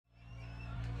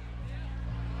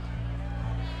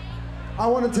I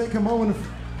want to take a moment.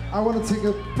 I want to take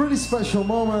a pretty special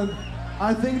moment.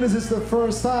 I think this is the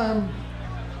first time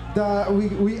that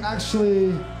we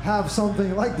actually have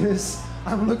something like this.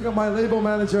 I'm looking at my label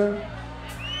manager.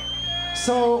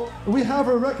 So we have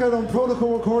a record on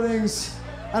Protocol Recordings,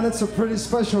 and it's a pretty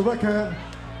special record.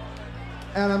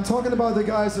 And I'm talking about the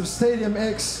guys of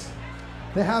Stadiumx.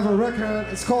 They have a record,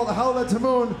 it's called Howl At The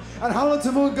Moon, and Howl At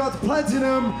The Moon got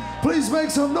platinum. Please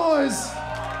make some noise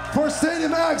for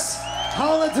Stadiumx.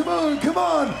 Howl At The Moon, come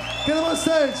on, get them on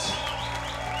stage.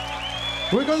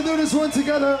 We're gonna do this one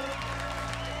together.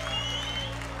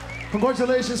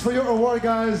 Congratulations for your award,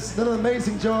 guys. Did an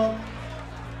amazing job.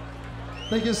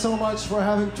 Thank you so much for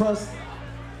having trust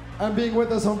and being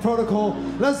with us on Protocol.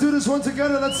 Let's do this one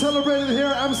together. Let's celebrate it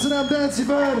here, Amsterdam Dance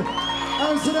Event.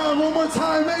 Amsterdam, one more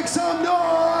time, make some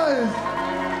noise!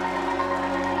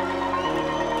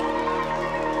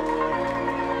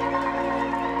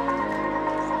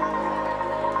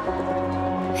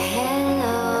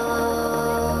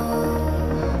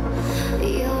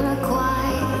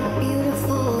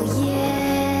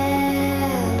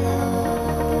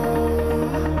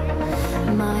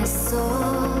 My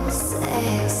soul's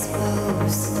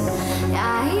exposed.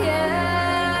 I